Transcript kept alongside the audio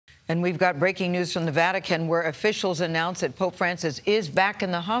And we've got breaking news from the Vatican, where officials announced that Pope Francis is back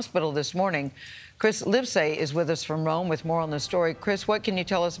in the hospital this morning. Chris Livesay is with us from Rome with more on the story. Chris, what can you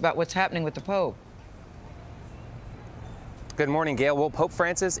tell us about what's happening with the Pope? Good morning, Gayle. Well, Pope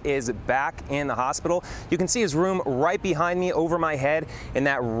Francis is back in the hospital. You can see his room right behind me over my head in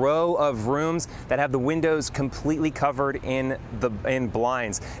that row of rooms that have the windows completely covered in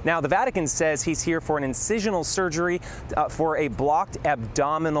blinds. Now, the Vatican says he's here for an incisional surgery for a blocked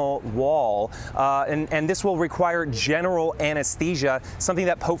abdominal wall, and this will require general anesthesia, something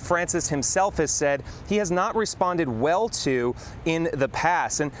that Pope Francis himself has said he has not responded well to in the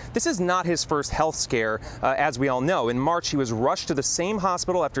past. And this is not his first health scare, as we all know. In March, he was rushed to the same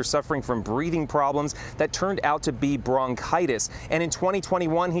hospital after suffering from breathing problems that turned out to be bronchitis. And in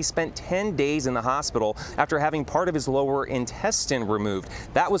 2021, he spent 10 days in the hospital after having part of his lower intestine removed.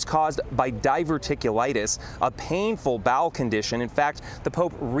 That was caused by diverticulitis, a painful bowel condition. In fact, the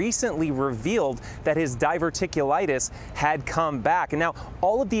Pope recently revealed that his diverticulitis had come back. And now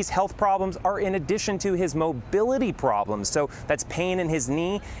all of these health problems are in addition to his mobility problems. So that's pain in his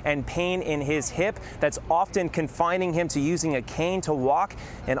knee and pain in his hip that's often confining him to using a cane to walk,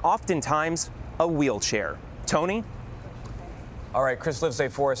 and oftentimes a wheelchair. Tony? All right, Chris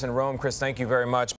Livesay for us in Rome. Chris, thank you very much.